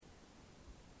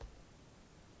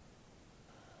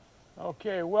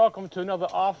Okay, welcome to another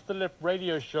Off the Lip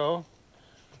radio show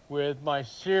with my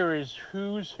series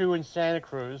Who's Who in Santa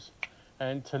Cruz.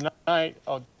 And tonight,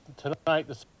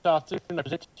 this afternoon, I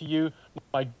present to you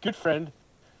my good friend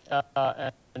and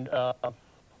one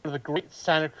of the great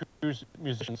Santa Cruz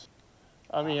musicians.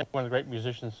 I mean, one of the great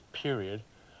musicians, period.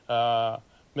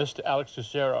 Mr. Alex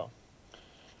Lucero.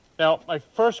 Now, my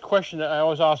first question that I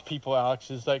always ask people, Alex,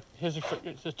 is like,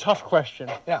 it's a tough question.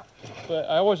 Yeah. But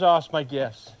I always ask my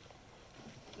guests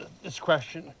this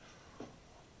question.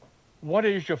 What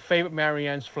is your favorite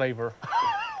Marianne's flavor?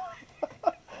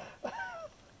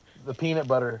 The peanut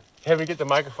butter. Have me get the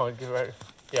microphone. Get right.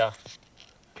 Yeah.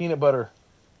 Peanut butter.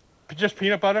 Just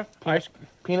peanut butter?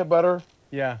 Peanut butter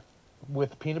Yeah.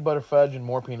 with peanut butter fudge and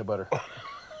more peanut butter.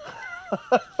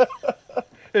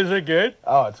 Is it good?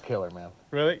 Oh, it's killer, man.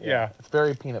 Really? Yeah. It's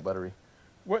very peanut buttery.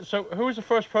 So who was the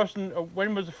first person,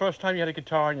 when was the first time you had a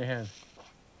guitar in your hand?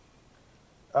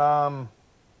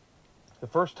 The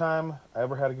first time I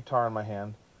ever had a guitar in my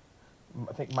hand,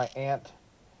 I think my aunt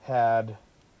had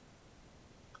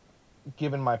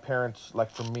given my parents, like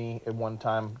for me, at one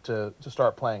time to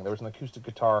start playing. There was an acoustic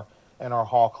guitar in our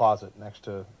hall closet next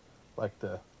to, like,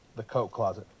 the coat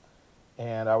closet.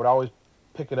 And I would always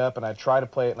pick it up, and I'd try to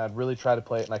play it, and I'd really try to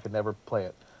play it, and I could never play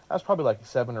it. I was probably like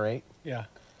 7 or 8. Yeah.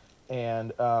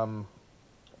 And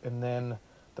then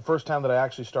the first time that I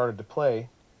actually started to play,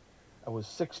 I was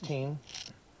 16,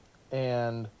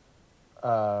 and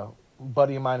a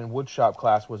buddy of mine in woodshop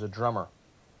class was a drummer.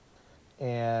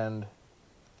 And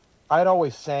I'd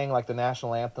always sang like the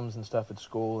national anthems and stuff at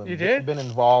school, and You did? been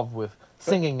involved with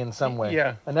singing in some way.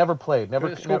 Yeah. I never played.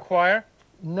 Never. School choir?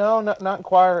 No, not in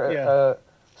choir. Yeah.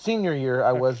 Senior year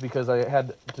I was, because I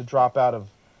had to drop out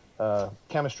of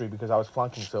chemistry because I was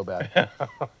flunking so bad.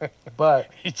 But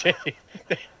You did.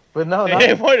 but no, They not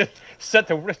didn't want to set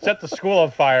the school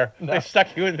on fire. No. They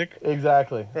stuck you in the...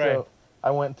 exactly. Right. So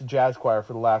I went to jazz choir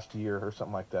for the last year or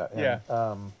something like that. And,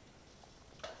 Yeah.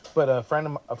 But a friend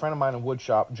of mine in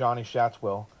woodshop, Johnny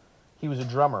Shatswell, he was a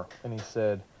drummer, and he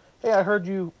said, "Hey, I heard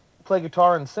you play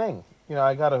guitar and sing. You know,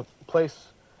 I got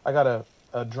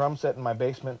a drum set in my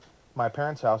basement, my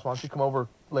parents' house. Why don't you come over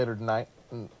later tonight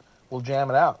and we'll jam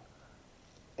it out?"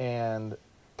 And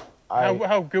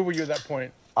How good were you at that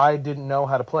point? I didn't know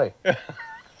how to play.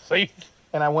 See?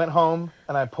 And I went home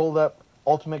and I pulled up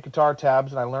Ultimate Guitar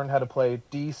tabs and I learned how to play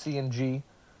D, C, and G,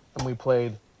 and we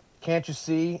played Can't You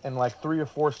See and like 3 or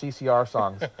 4 CCR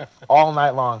songs all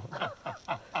night long.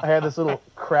 I had this little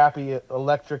crappy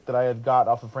electric that I had got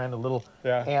off a friend, a little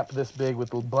amp this big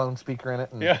with a little blown speaker in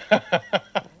it, and Yeah.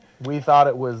 we thought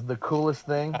it was the coolest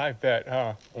thing. I bet,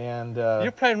 huh? And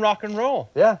You're playing rock and roll,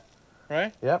 yeah,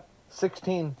 right? yep,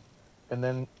 16, and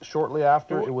then shortly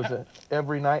after it was a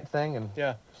every night thing. And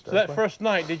Yeah. So that first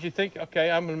night, did you think, okay,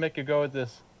 I'm going to make a go at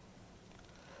this?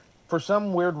 for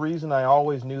some weird reason, I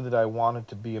always knew that I wanted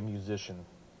to be a musician,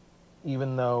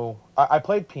 even though I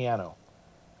played piano.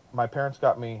 My parents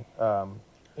got me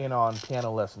in on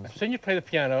piano lessons. I've seen you play the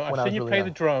piano. I've When I seen was you really play young.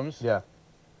 the drums. Yeah,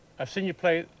 I've seen you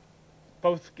play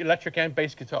both electric and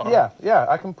bass guitar. yeah,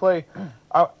 I can play.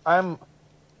 I am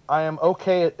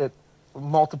okay at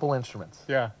multiple instruments.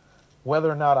 Yeah.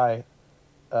 Whether or not I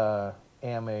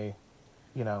am a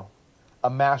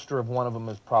master of one of them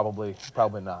is probably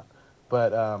not.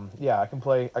 But yeah, I can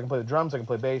play the drums, I can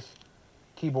play bass,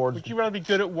 keyboards. Would you rather be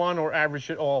good at one or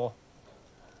average at all?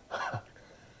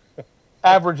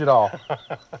 Average it all.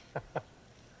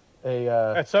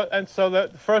 And so the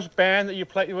first band that you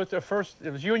played, it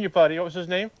was you and your buddy. What was his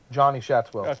name? Johnny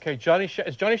Shatswell. Okay, is Johnny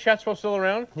Shatswell still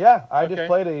around? Yeah, I Okay. just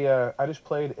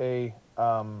played a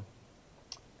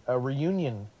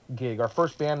reunion gig. Our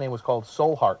first band name was called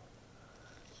Soul Heart.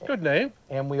 Good name.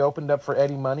 And we opened up for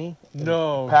Eddie Money,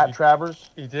 No. Pat Travers,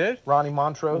 You did? Ronnie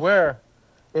Montrose. Where?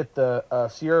 At the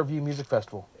Sierra View Music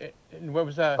Festival, And where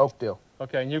was that? Oakdale.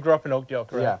 Okay, and you grew up in Oakdale,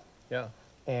 correct? Yeah.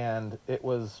 Yeah. And it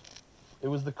was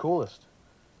the coolest.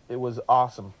 It was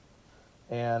awesome.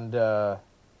 And I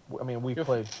mean, we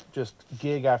played just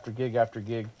gig after gig after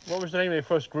gig. What was the name of your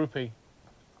first groupie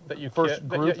that you First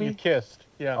that groupie? you kissed?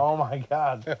 Yeah. Oh my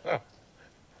God.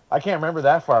 I can't remember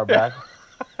that far back.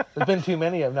 There's been too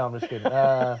many of them. No, I'm just kidding.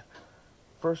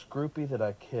 First groupie that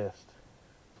I kissed.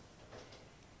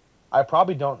 I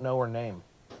probably don't know her name.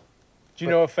 Do you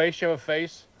know a face? You have a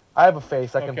face? I have a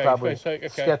face. I can Okay, probably okay.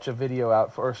 sketch a video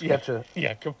out for, or sketch a.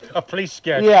 Yeah, a police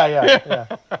sketch. Yeah.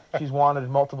 She's wanted in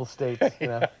multiple states. You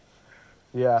know.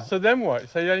 Yeah. So then what?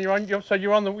 So then you're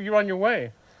on your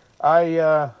way.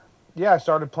 I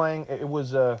started playing. It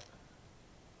was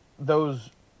those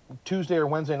Tuesday or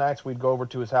Wednesday nights we'd go over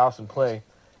to his house and play,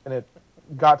 and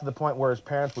got to the point where his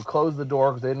parents would close the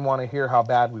door because they didn't want to hear how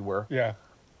bad we were. Yeah.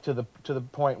 To the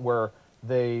point where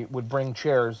they would bring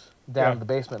chairs down Yeah. to the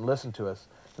basement and listen to us.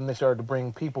 Then they started to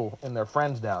bring people and their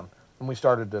friends down, and we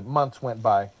started to. Months went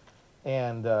by,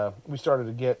 and we started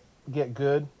to get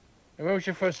good. And when was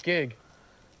your first gig?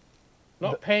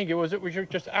 Not paying it, was it? Was your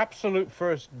just absolute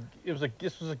first?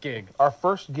 This was a gig. Our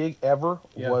first gig ever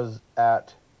Yeah. was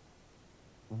at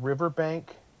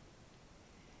Riverbank.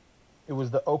 It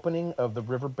was the opening of the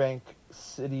Riverbank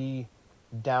City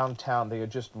downtown. They had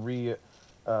just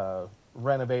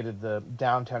renovated the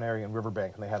downtown area in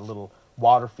Riverbank, and they had a little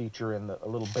water feature and a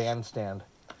little bandstand.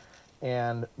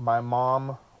 And my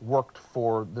mom worked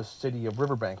for the city of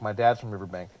Riverbank. My dad's from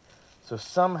Riverbank. So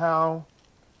somehow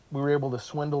we were able to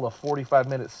swindle a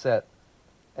 45-minute set,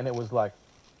 and it was like,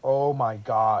 oh my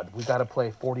God, we got to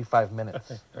play 45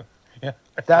 minutes. Yeah.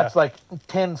 That's like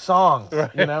 10 songs,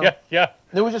 Right. you know? Yeah, yeah.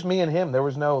 It was just me and him. There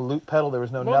was no loop pedal. There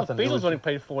was no nothing. The It Beatles was only just-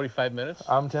 played 45 minutes.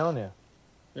 I'm telling you.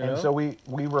 You And know? so we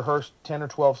rehearsed 10 or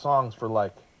 12 songs for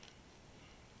like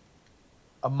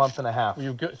a month and a half. You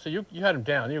were good. So you had him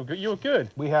down. You were good. You were good.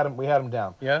 We had him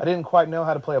down. Yeah? I didn't quite know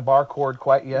how to play a bar chord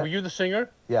quite yet. Were you the singer?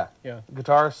 Yeah. Yeah.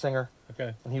 Guitarist, singer,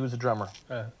 Okay. and he was a drummer.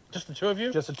 Just the two of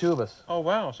you? Just the two of us. Oh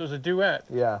wow. So it was a duet.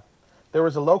 Yeah. There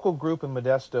was a local group in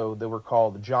Modesto that were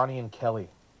called Johnny and Kelly.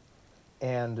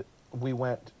 And we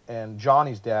went, and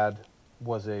Johnny's dad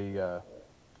was a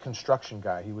construction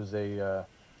guy. He was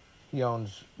he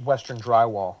owns Western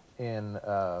Drywall in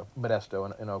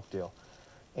Modesto in Oakdale.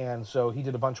 And so he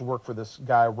did a bunch of work for this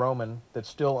guy, Roman, that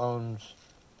still owns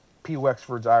P.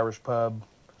 Wexford's Irish Pub,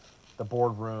 the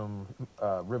Boardroom,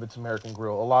 Rivets American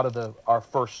Grill, a lot of our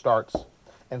first starts.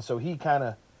 And so he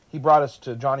brought us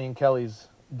to Johnny and Kelly's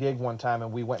gig one time,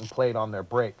 and we went and played on their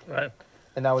break. Right.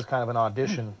 And that was kind of an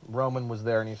audition. Roman was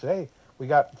there, and he said, hey, we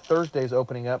got Thursdays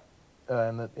opening up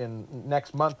in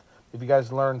next month. If you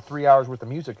guys learn 3 hours worth of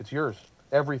music, it's yours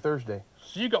every Thursday.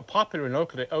 So you got popular in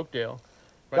Oakdale.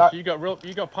 Right. Got- So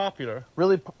you got popular.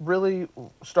 Really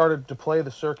started to play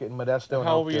the circuit in Modesto and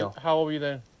How old were Oakdale. you? How old were you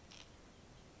then?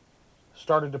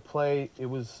 Started to play, it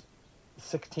was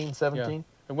 16, 17, Yeah.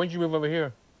 And when did you move over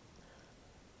here?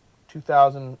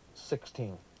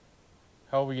 2016.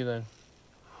 How old were you then?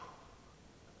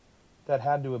 That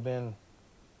had to have been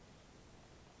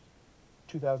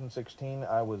 2016.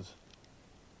 I was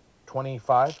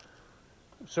 25.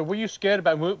 So were you scared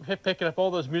about picking up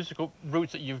all those musical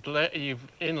roots that you've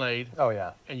inlaid, Oh,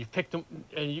 yeah. and you've picked them,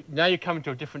 and now you're coming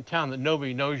to a different town that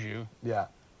nobody knows you, Yeah.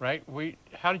 right?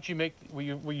 How did you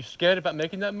were you scared about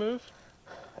making that move?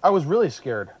 I was really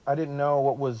scared. I didn't know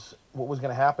what was going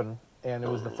to happen, and it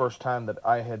was the first time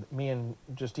that me and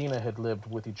Justina had lived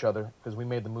with each other because we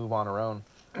made the move on our own.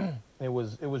 It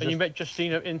was And just you met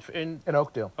Justina in in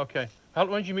Oakdale. okay. When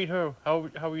did you meet her? How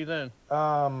were you then?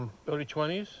 Early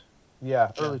 20s.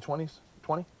 Yeah, early 20s,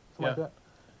 20, something like Yeah. that.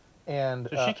 And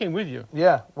So she came with you.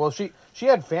 yeah, well, she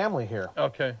had family here,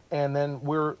 Okay. and then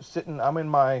we're sitting. I'm in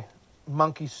my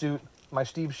monkey suit, my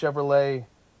Steve Chevrolet,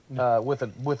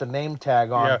 with a name tag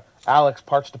on, Yeah. Alex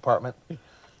Parts Department,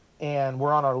 and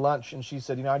we're on our lunch, and she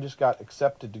said, I just got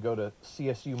accepted to go to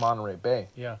CSU Monterey Bay,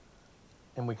 Yeah.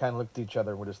 and we kind of looked at each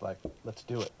other, and we're just like, let's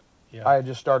do it. Yeah. I had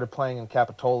just started playing in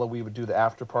Capitola. We would do the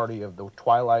after party of the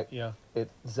Twilight Yeah. at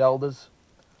Zelda's.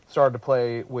 Started to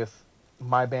play with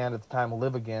my band at the time,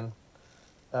 Live Again,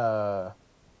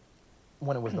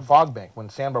 when it was the Fog Bank, when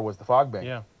Sandbar was the Fog Bank.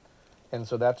 Yeah. And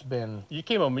so that's been... You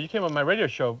came on my radio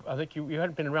show. I think you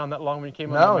hadn't been around that long when you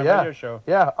came on No, my yeah. radio show.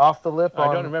 Yeah, Off the Lip I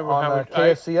on, don't remember on how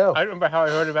KSCO. I don't remember how I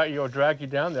heard about you or dragged you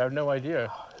down there. I have no idea.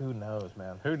 Who knows,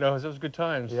 man? Who knows? It was good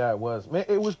times. Yeah, it was.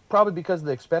 It was probably because of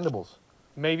the Expendables.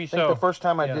 Maybe I think so. the first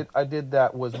time Yeah. I did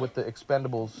that was with the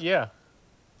Expendables, Yeah.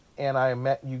 and I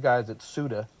met you guys at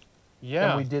Suda.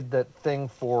 Yeah. And we did that thing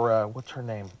for, what's her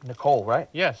name? Nicole, right?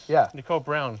 Yes. Yeah. Nicole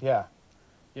Brown. Yeah.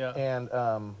 Yeah. And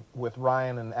with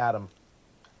Ryan and Adam.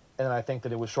 And I think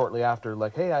that it was shortly after,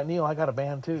 like, hey, Neil, I got a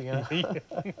band too, you know?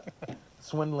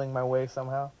 Swindling my way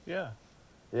somehow. Yeah.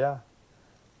 Yeah.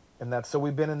 And so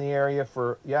we've been in the area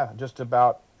for, just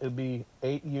about, it'll be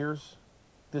 8 years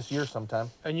this year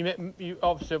sometime. And you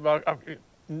obviously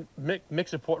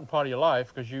Mick's an important part of your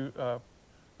life because you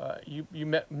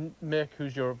met Mick,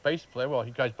 who's your bass player. Well,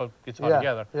 you guys both guitar Yeah,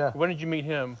 together. yeah. When did you meet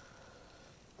him?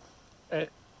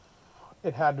 It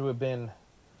had to have been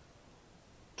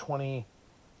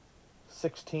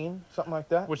 2016, something like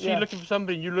that. Was he looking for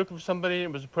somebody? You looking for somebody?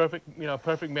 And it was a perfect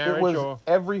marriage. It was or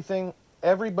everything.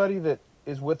 Everybody that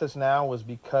is with us now was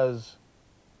because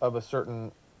of a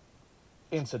certain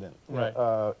incident. Right.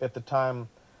 At the time,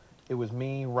 it was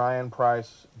me, Ryan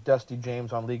Price, Dusty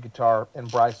James on lead guitar, and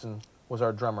Bryson was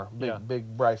our drummer, Yeah.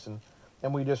 Big Bryson,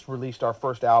 and we just released our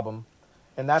first album,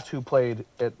 and that's who played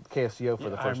at KSCO for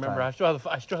the first I remember. time.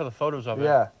 I still have the photos of it.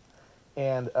 Yeah,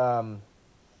 and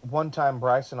one time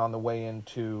Bryson on the way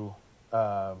into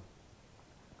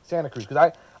Santa Cruz,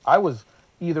 because I was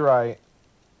either I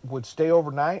would stay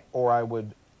overnight or I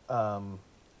would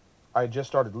I just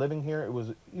started living here. It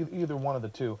was either one of the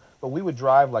two, but we would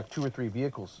drive like 2 or 3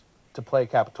 vehicles to play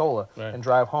Capitola and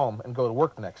drive home and go to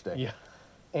work the next day. Yeah.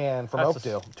 And from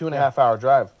Oakdale, 2.5 hour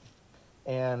drive,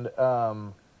 and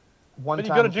one But you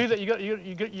time. got to do that.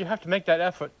 You have to make that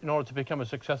effort in order to become a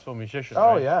successful musician.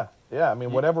 Oh right? yeah. I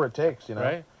mean, whatever it takes, you know.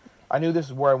 Right. I knew this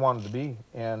is where I wanted to be,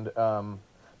 and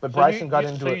but Bryson got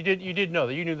into it. So you did know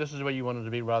that you knew this is where you wanted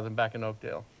to be rather than back in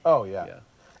Oakdale. Oh yeah.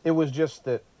 It was just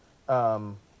that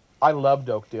I loved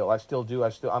Oakdale. I still do.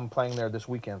 I'm playing there this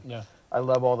weekend. Yeah. I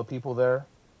love all the people there,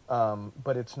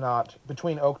 but it's not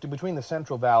between the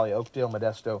Central Valley, Oakdale,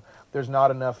 Modesto. There's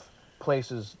not enough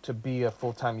places to be a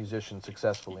full-time musician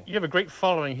successfully. You have a great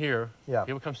following here. Yeah.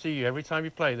 People come see you every time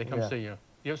you play. They come see you.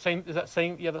 You have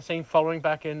that same following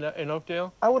back in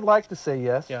Oakdale? I would like to say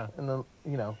yes. Yeah. In the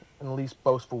in the least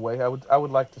boastful way. I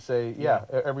would like to say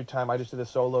every time I just did a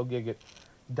solo gig at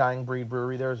Dying Breed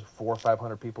Brewery, there's 400 or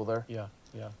 500 people there. Yeah.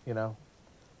 You know,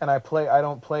 and I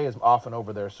don't play as often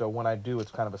over there, so when I do,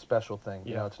 it's kind of a special thing.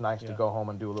 You know, it's nice to go home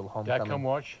and do a little homecoming. Dad come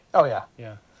watch? Oh yeah.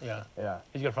 Yeah.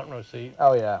 He's got a front row seat.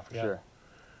 Oh yeah, for sure.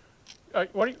 Do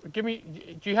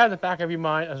you have in the back of your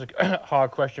mind, as a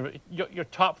hard question, but your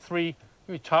top three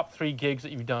gigs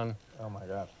that you've done? Oh my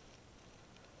God.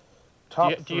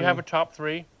 Do you have a top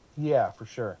 3? Yeah, for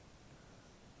sure.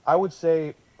 I would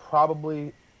say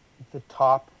probably the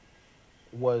top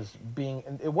was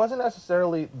it wasn't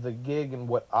necessarily the gig and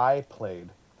what I played,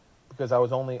 because I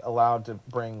was only allowed to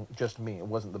bring just me. It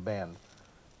wasn't the band.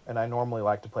 And I normally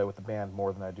like to play with the band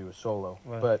more than I do a solo.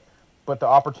 Right. But the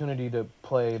opportunity to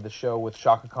play the show with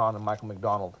Shaka Khan and Michael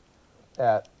McDonald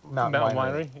at Mountain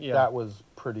Winery, that was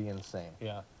pretty insane.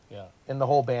 Yeah. And the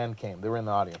whole band came. They were in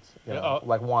the audience,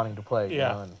 like wanting to play. Yeah,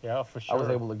 you know, and for sure. I was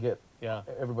able to get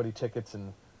everybody tickets,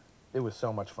 and it was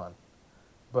so much fun.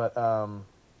 But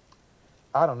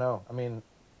I don't know. I mean,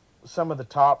 some of the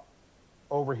top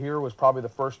over here was probably the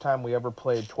first time we ever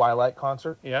played Twilight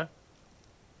concert. Yeah.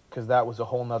 Because that was a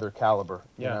whole nother caliber,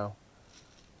 you know.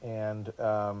 And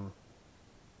I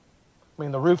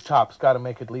mean, the Rooftop's got to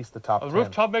make at least the top 10. The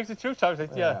Rooftop makes it 2 times.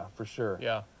 Yeah, for sure.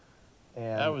 Yeah.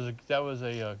 And that was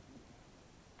a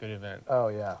good event. Oh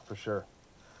yeah, for sure.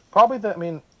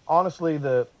 Probably honestly,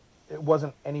 it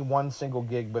wasn't any one single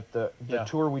gig, but the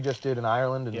tour we just did in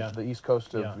Ireland and the East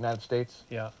Coast of the United States.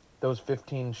 Yeah. Those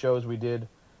 15 shows we did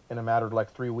in a matter of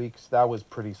like 3 weeks, that was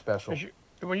pretty special.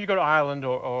 When you go to Ireland,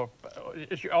 or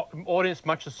is your audience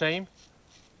much the same?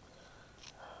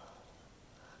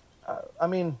 I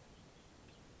mean,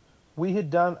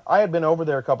 I had been over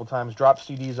there a couple times, dropped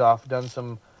CDs off, done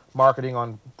some marketing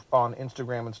on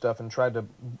Instagram and stuff, and tried to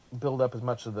build up as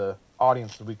much of the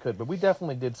audience as we could. But we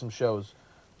definitely did some shows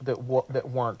that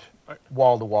weren't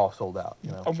wall to wall sold out.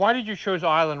 You know. And why did you choose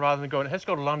Ireland rather than let's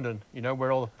go to London? You know,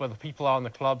 where the people are and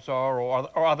the clubs are,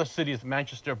 or other cities,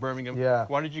 Manchester, Birmingham. Yeah.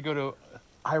 Why did you go to?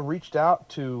 I reached out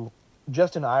to,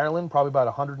 just in Ireland, probably about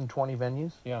 120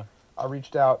 venues. Yeah. I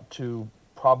reached out to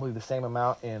probably the same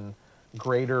amount in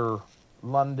Greater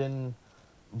London,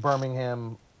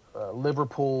 Birmingham,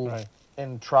 Liverpool,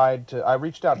 and I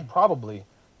reached out to probably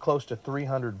close to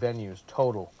 300 venues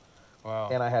total. Wow.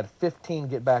 And I had 15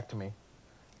 get back to me,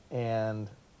 and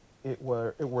it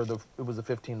was the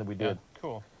 15 that we did. Yeah,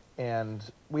 cool. And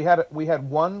we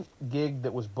had one gig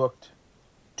that was booked,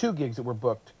 2 gigs that were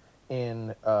booked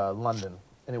in London,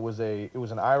 and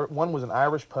one was an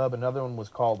Irish pub, another one was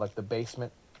called like the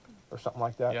Basement or something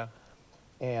like that. Yeah.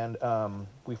 And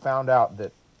we found out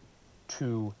that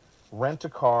to rent a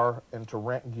car and to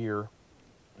rent gear,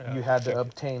 you had to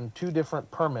obtain 2 different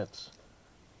permits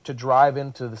to drive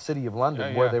into the city of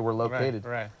London where they were located.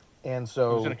 Right. And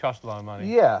so it was going to cost a lot of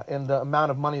money. Yeah, and the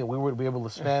amount of money that we would be able to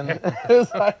spend, it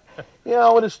was like, I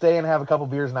would just stay and have a couple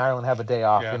beers in Ireland, have a day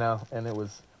off, and it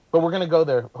was. But we're going to go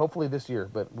there hopefully this year,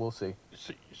 but we'll see.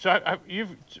 So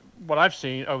what I've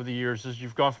seen over the years is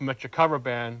you've gone from a cover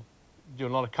band,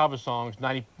 doing a lot of cover songs,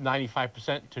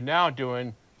 95%, to now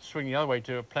swinging the other way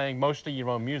to playing mostly your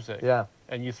own music. Yeah.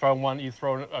 And you throw an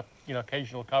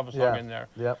occasional cover song in there.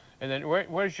 Yep. And then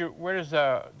where does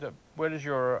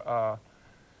your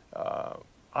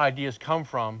ideas come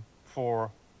from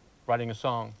for writing a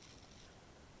song?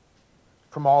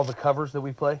 From all the covers that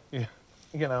we play. Yeah.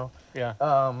 Yeah.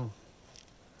 A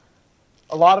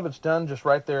lot of it's done just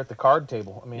right there at the card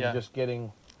table. I mean, just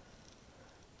getting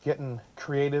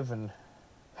creative and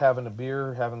having a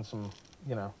beer, having some,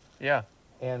 you know, Yeah.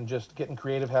 and just getting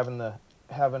creative, having a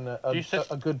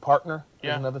good partner is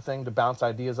Yeah. another thing to bounce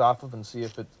ideas off of and see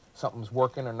if something's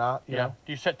working or not. You know?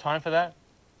 Do you set time for that?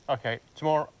 Okay, it's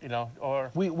more,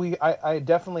 or I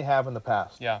definitely have in the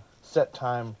past. yeah, Set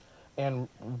time, and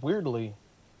weirdly,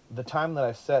 the time that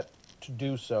I set to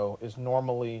do so is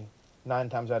normally 9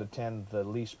 times out of 10 the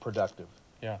least productive.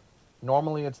 yeah,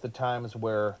 Normally, it's the times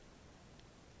where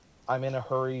I'm in a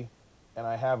hurry and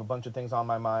I have a bunch of things on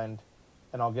my mind,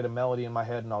 and I'll get a melody in my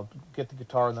head, and I'll get the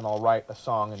guitar, and then I'll write a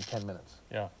song in 10 minutes.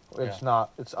 yeah.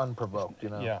 It's unprovoked, you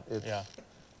know. Yeah,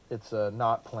 It's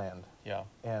not planned. yeah,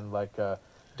 And like,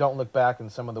 Don't Look Back,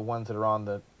 and some of the ones that are on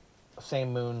the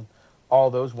Same Moon, all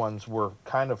those ones were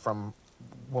kind of from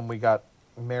when we got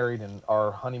married and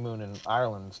our honeymoon in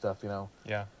Ireland and stuff, you know.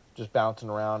 yeah. Just bouncing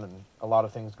around and a lot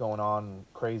of things going on, and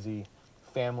crazy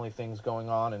family things going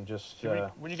on, and just... See,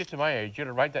 when you get to my age, you got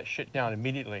to write that shit down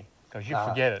immediately, because you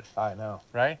forget it. I know.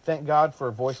 Right? Thank God for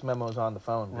voice memos on the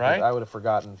phone, because right? I would have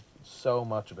forgotten so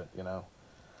much of it, you know.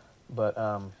 But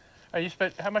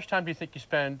how much time do you think you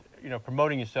spend,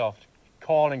 promoting yourself,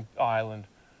 calling Ireland,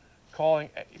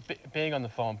 being on the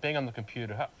phone, being on the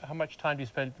computer? How much time do you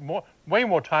spend? Way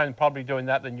more time probably doing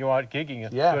that than you are gigging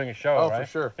and doing a show, right? Oh, for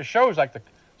sure. The show is like the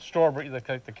strawberry, the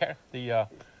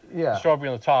strawberry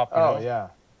on the top. You know? Yeah.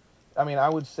 I mean, I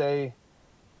would say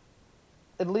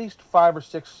at least 5 or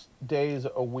 6 days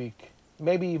a week,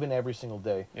 maybe even every single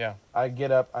day. Yeah. I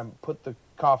get up, I put the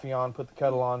coffee on, put the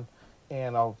kettle on,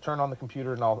 and I'll turn on the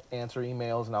computer and I'll answer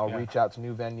emails, and I'll reach out to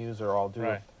new venues, or I'll do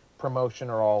a promotion,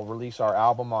 or I'll release our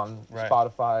album on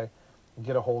Spotify, and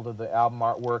get a hold of the album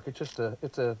artwork.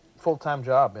 It's a full-time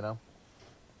job, you know.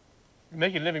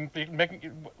 Making a living,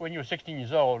 when you were 16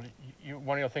 years old,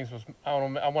 one of your things was, I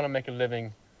want to make a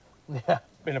living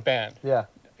in a band. Yeah.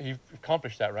 You've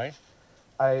accomplished that, right?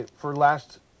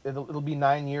 It'll be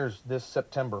 9 years this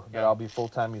September that I'll be a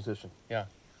full-time musician. Yeah.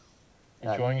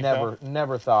 Enjoying yourself?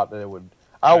 Never thought that it would.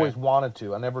 I always wanted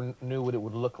to. I never knew what it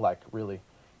would look like, really.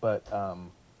 But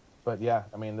yeah,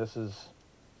 I mean, this is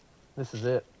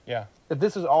it. Yeah. If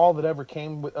this is all that ever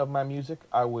came of my music,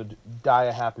 I would die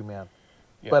a happy man.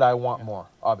 Yeah. But I want more,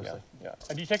 obviously. Yeah.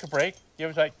 And do you take a break? You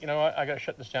ever like, what, I got to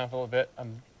shut this down for a little bit,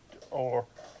 or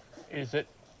is it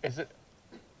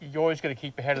you're always going to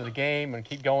keep ahead of the game and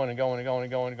keep going and going and going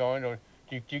and going and going, or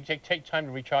do you take time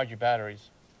to recharge your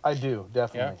batteries? I do,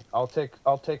 definitely. Yeah?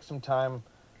 I'll take some time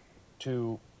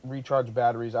to recharge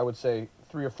batteries. I would say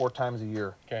 3 or 4 times a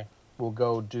year. Okay. We'll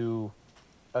go do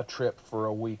a trip for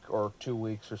a week or 2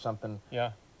 weeks or something.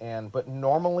 Yeah. But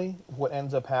normally what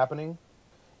ends up happening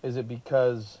is it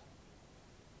because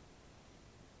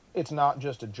it's not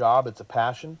just a job, it's a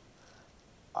passion.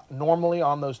 Normally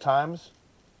on those times,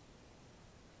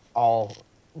 I'll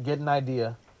get an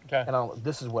idea, and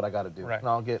this is what I got to do. Right.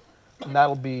 And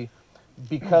that'll be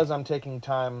because I'm taking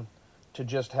time to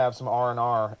just have some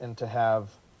R&R and to have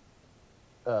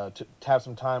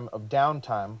some time of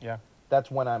downtime. Yeah.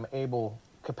 That's when I'm able,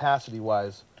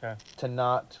 capacity-wise,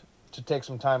 to take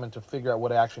some time and to figure out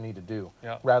what I actually need to do,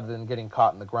 rather than getting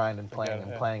caught in the grind and playing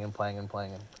and playing and playing and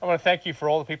playing. I want to thank you for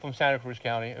all the people in Santa Cruz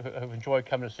County who've enjoyed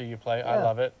coming to see you play. I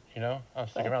love it. I'll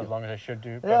stick around as long as I should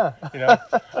do. But,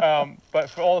 but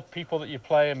for all the people that you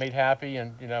play and made happy,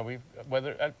 and a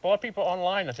lot of people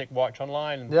online, I think, watch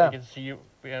online and they get to see you.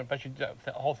 Especially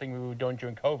the whole thing we were doing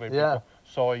during COVID. People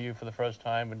saw you for the first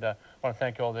time, and I want to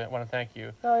thank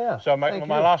you. Oh yeah. So my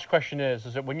last question is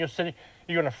that when you're sitting,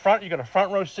 you got a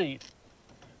front row seat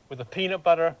with a peanut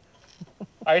butter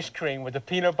ice cream with the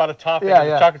peanut butter topping, and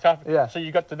the chocolate topping. Yeah. So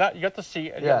you got the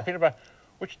seat and you got the peanut butter.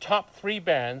 Which top 3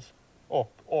 bands or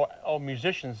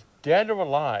musicians, dead or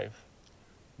alive,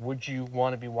 would you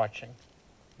want to be watching?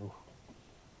 Ooh.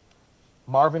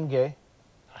 Marvin Gaye.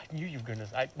 I knew you were gonna.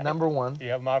 Number 1.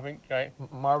 Yeah, Marvin, right?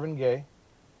 Marvin Gaye,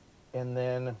 and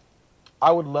then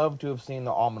I would love to have seen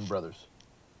the Allman Brothers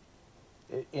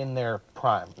in their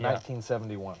prime,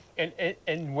 1971.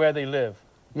 And where they live.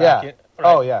 Yeah.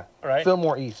 Oh yeah. Right.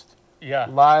 Fillmore East. Yeah.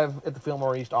 Live at the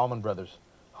Fillmore East, Allman Brothers,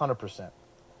 100%.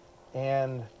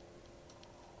 And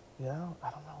I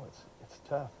don't know. It's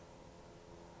tough.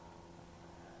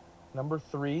 Number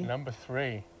 3. Number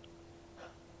 3.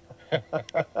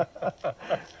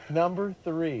 Number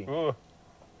 3. Ooh.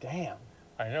 Damn.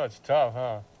 I know it's tough,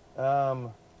 huh?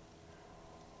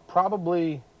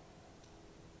 Probably.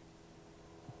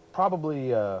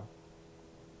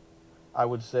 I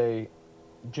would say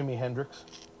Jimi Hendrix,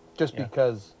 just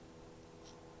because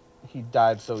he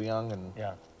died so young, and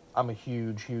I'm a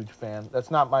huge fan.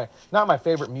 That's not my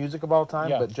favorite music of all time,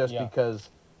 but just because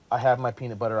I have my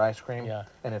peanut butter ice cream,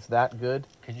 and it's that good.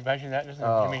 Could you imagine that, just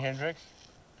Jimi Hendrix?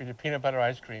 with your peanut butter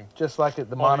ice cream. Just like the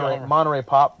Oh, yeah. Monterey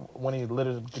Pop when he lit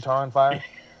his guitar on fire.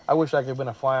 I wish I could have been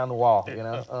a fly on the wall, you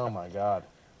know? Oh, my God.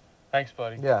 Thanks,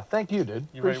 buddy. Yeah, thank you, dude.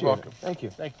 You're very Appreciate welcome. it. Thank you.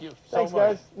 Thank you Thanks, so much.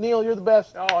 guys. Neil, you're the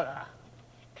best. Oh,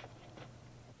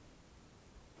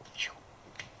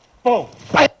 Boom.